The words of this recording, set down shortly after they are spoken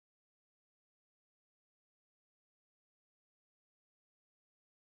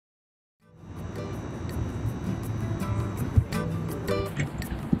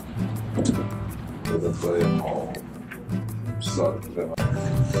to je sad prema.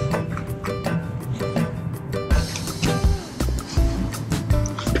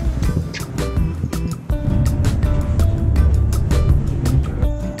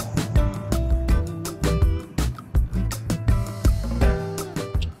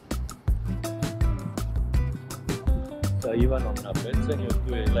 Sa Ivanom na pecanju,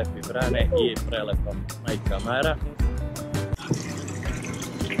 tu je lepi vrane i prelepa majka Mara.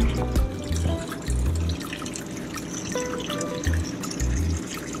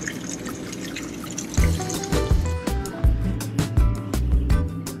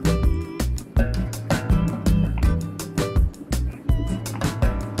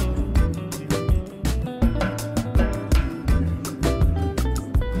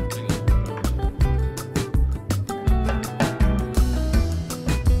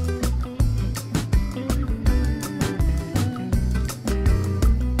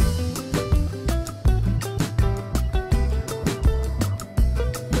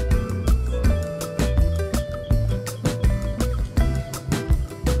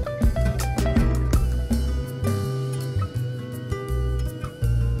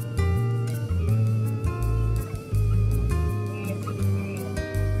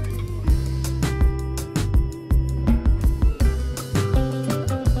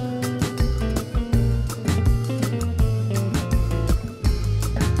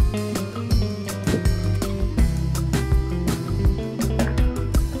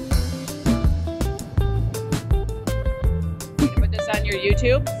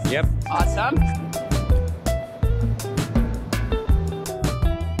 YouTube? Yep. Awesome.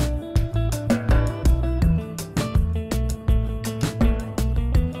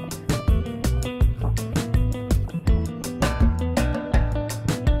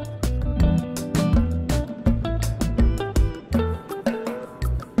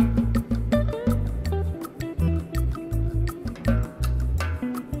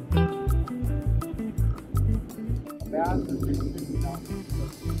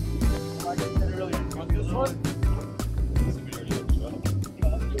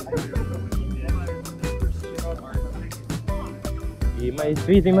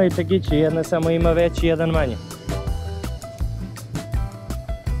 Svi imaju pegići, jedna samo ima veći, jedan manji.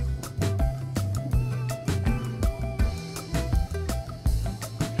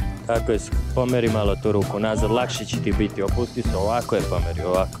 Tako je, pomeri malo tu ruku nazad, lakše će ti biti, opusti se, ovako je pomeri,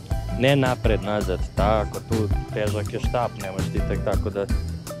 ovako. Ne napred, nazad, tako, tu težak je štap, nemaš ti tek tako da...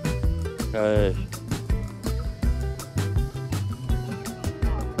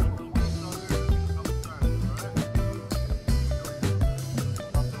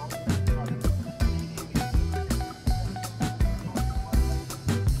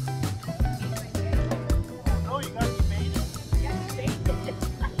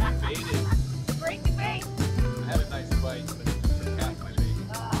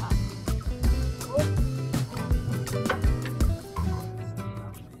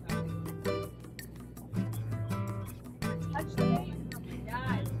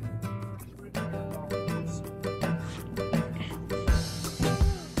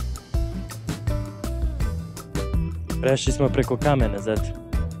 Prešli smo preko kamena, zato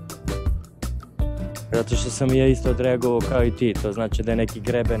što sam ja isto odreagovao kao i ti, to znači da je neki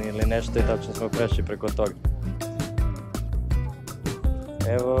greben ili nešto i tačno smo prešli preko toga.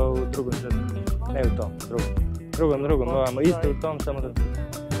 Evo u drugom žetu, ne u tom, drugom, ovamo, isto u tom, samo da...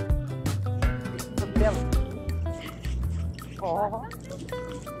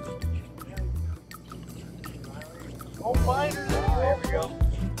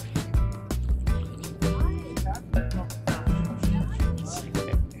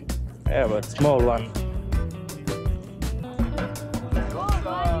 Evo, small one.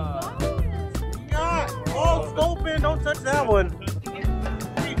 Oh, it's open! Don't touch that one.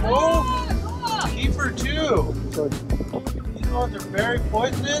 Oh, keeper too. These ones are very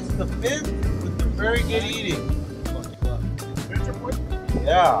poisonous. The fins, but they're very good eating.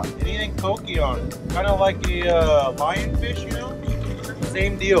 Yeah, anything pokey on it. Kind of like a lionfish, you know?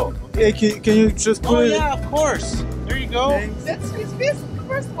 Same deal. Yeah, can you just put it? Oh yeah, of course. There you go. That's his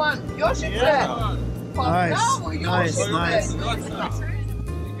first one. Yoshi Yeah. Nice.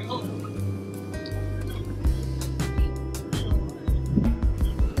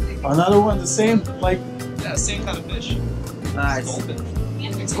 Another one, the same, like. Yeah, same kind of fish. Nice. Sculpin.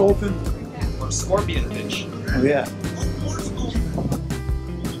 Sculpin. Or scorpion fish. Oh yeah.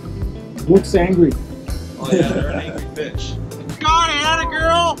 Looks angry. Oh yeah, they're an angry fish. Got it, atta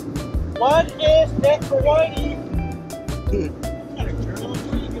girl. What is that for whitey?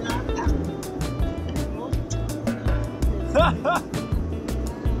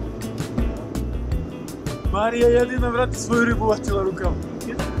 Marija jedina, vrati, svoju ribu vatila rukama.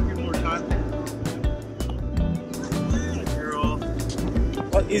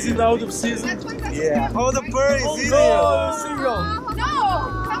 What, is it out of season? Yeah. Oh, the bird is eating it. Oh, seagull. No,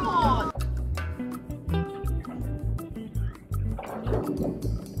 come on.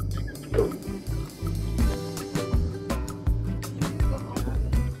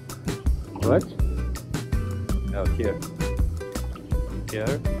 What? Oh, here.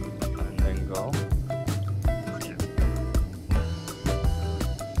 Here, and then go.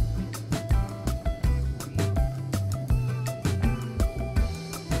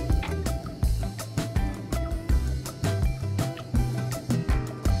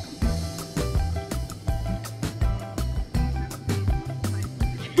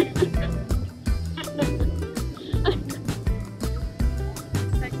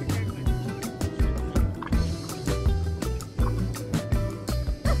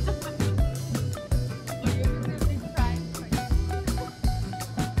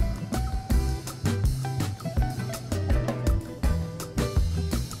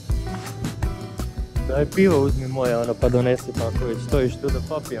 Daj pivo uzmi moje, ono, pa donesi, pa ako već stojiš tu da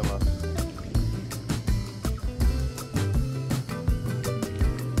popijemo.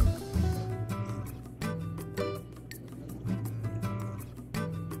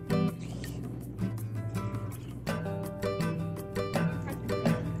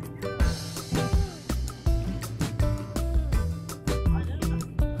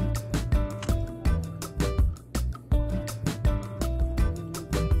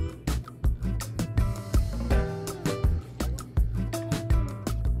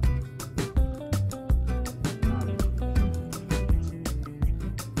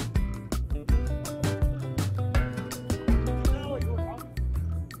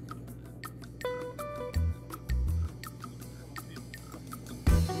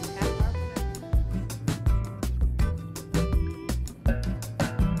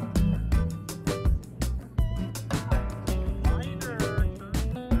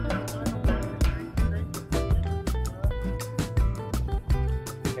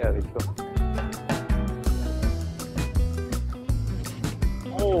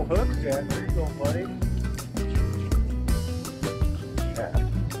 Oh, hook Jack. There you go, buddy.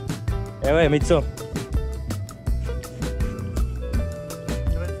 Evo je, Mico.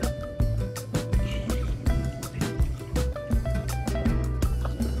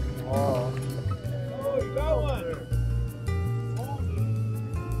 Oh, you got one.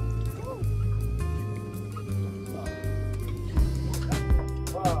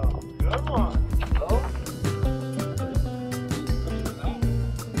 Wow, good one.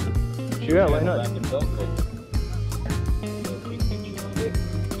 Sure, why not?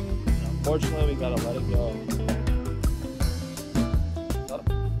 Unfortunately, we gotta let it go.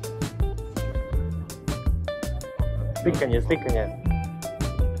 Slikanje, slikanje.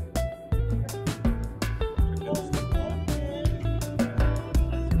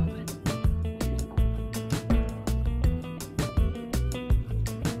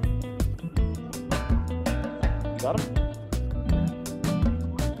 Got him?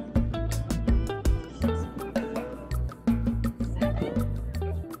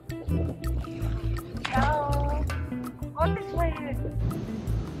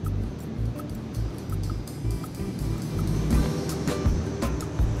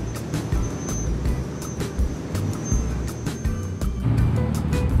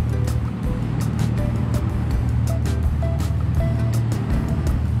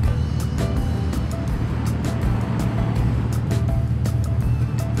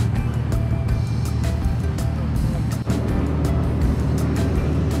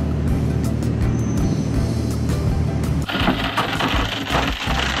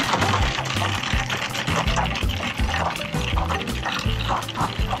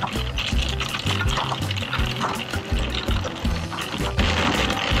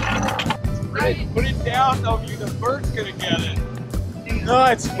 Put it down, though, you the bird's gonna get it. No,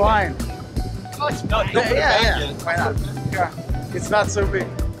 it's fine. Oh, it's No, don't put it back yet. Why not? Yeah, it's not so big.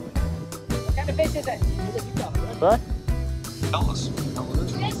 What kind of fish is it? What? Tell us.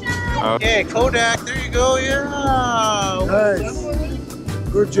 Okay, Kodak, there you go, yeah. Nice.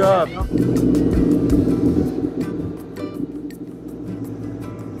 Good job. You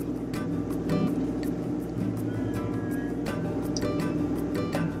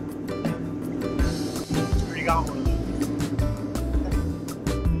got one of those.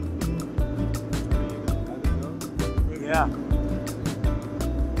 Yeah.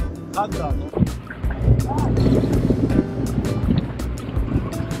 Hot dog.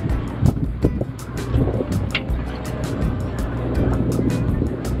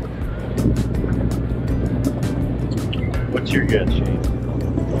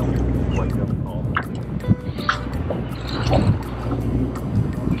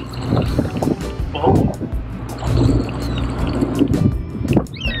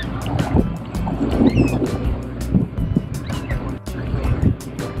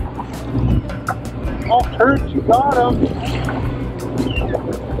 All hurt, you got him.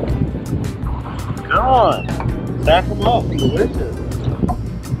 Come on. Stack them up. Delicious.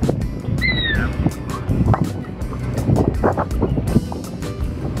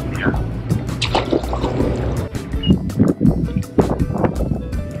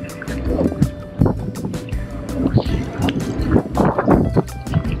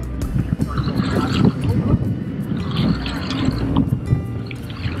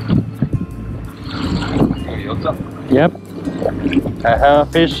 Yep. I have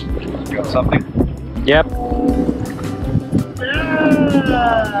a fish. You got something? Yep.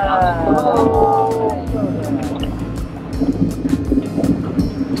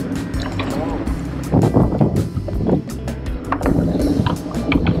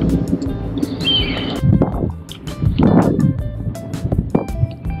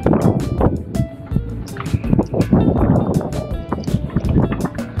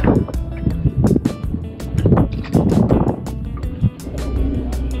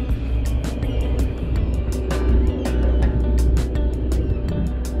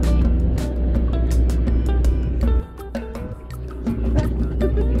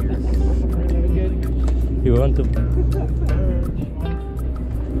 You want to?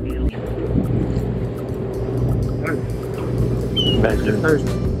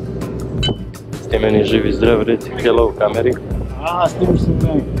 Ti meni živi zdrav, reci hello u kameri. Snimam se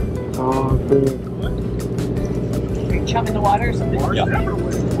meni. Chum in the water or something? Yeah.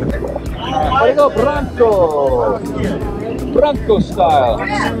 There you go, Branco! Branco style.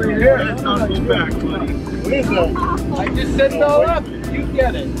 I just set it all up. You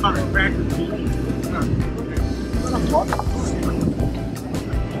get it.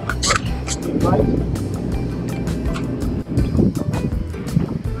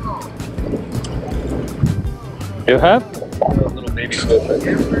 You have? Little baby fish right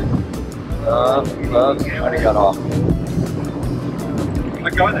here. Already got off. I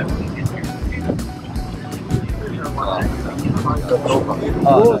got it.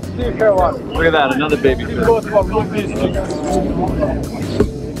 Oh, Steve Carolina. Look at that, another baby fish.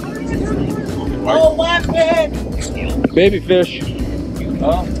 Oh, laughing! Baby fish.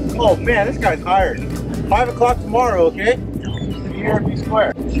 Oh man, this guy's hired. 5 o'clock tomorrow, okay? Here at B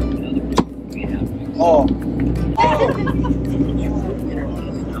Square. Oh.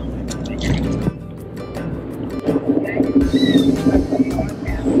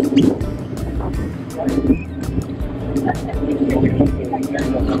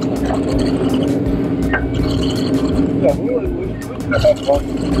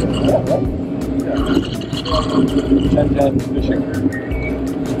 And fishing.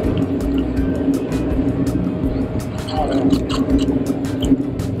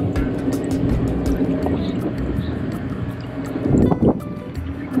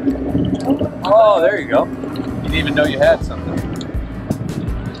 Oh, there you go. You didn't even know you had something.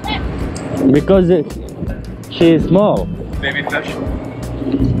 Because she is small. Baby fish.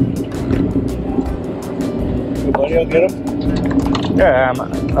 Your buddy will get him? Yeah, I'm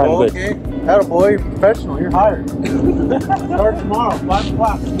good. Okay. Attaboy, you're professional, you're hired. Start tomorrow, 5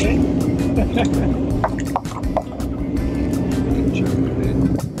 o'clock, okay?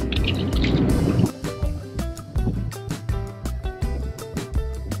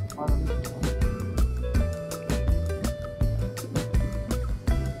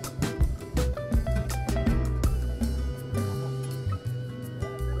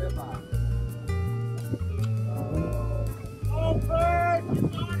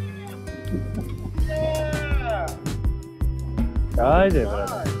 Ajde,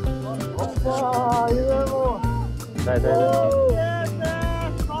 brate. Daj, daj, daj.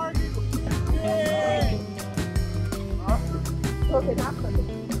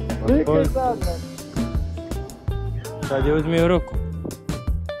 Sad je uzmi u ruku.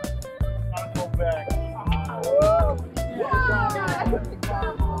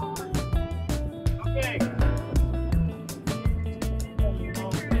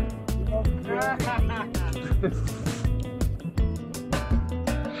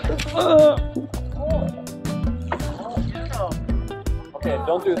 Okay,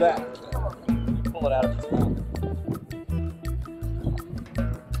 don't do that. Pull it out of its mouth.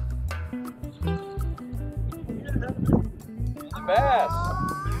 Bass.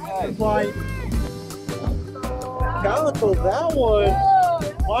 Nice. Like, Calico, that one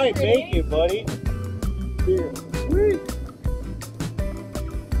might make it, buddy. Here. Sweet.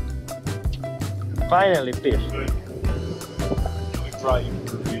 Finally fish. Right.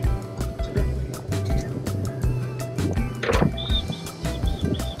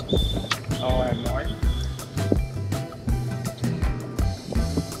 Oh, I'm nice.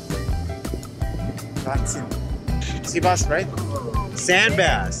 Vecini. Sea bass, right? Sand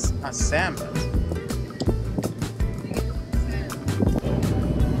bass. Sand bass.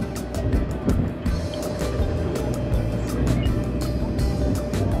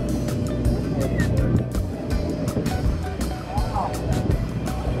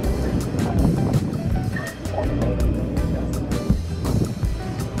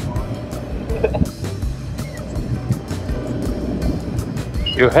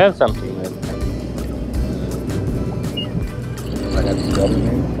 You have something there.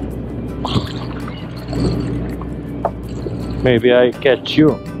 Maybe I catch you.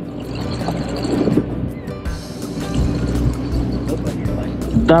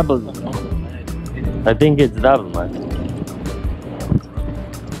 Double. I think it's double, man.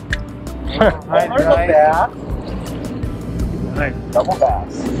 Double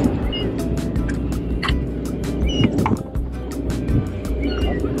bass.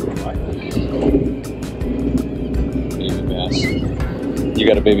 Baby bass. You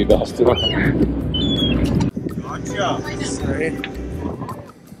got a baby bass too. Gotcha. Sorry.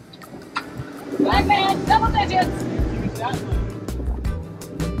 Bye, man. Double digits.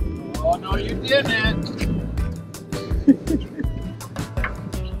 Oh no, you didn't.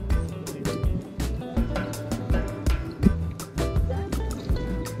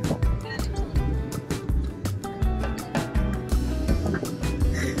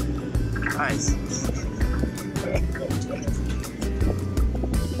 Nice.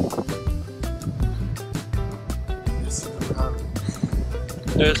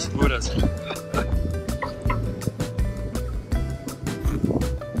 Yes, buras.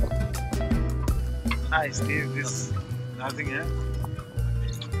 Nice, dude. This nothing yet.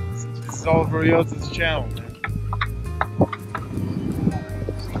 This is all for Yosa's channel, man.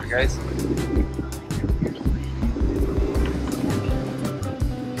 Sorry, guys.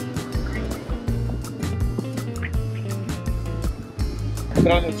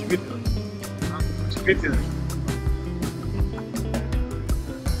 Странно, чипитина.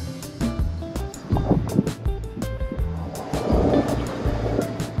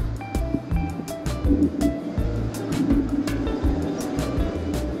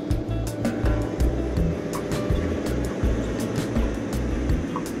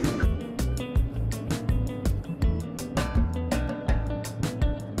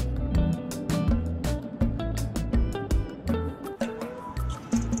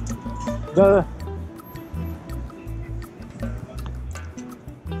 Да, да.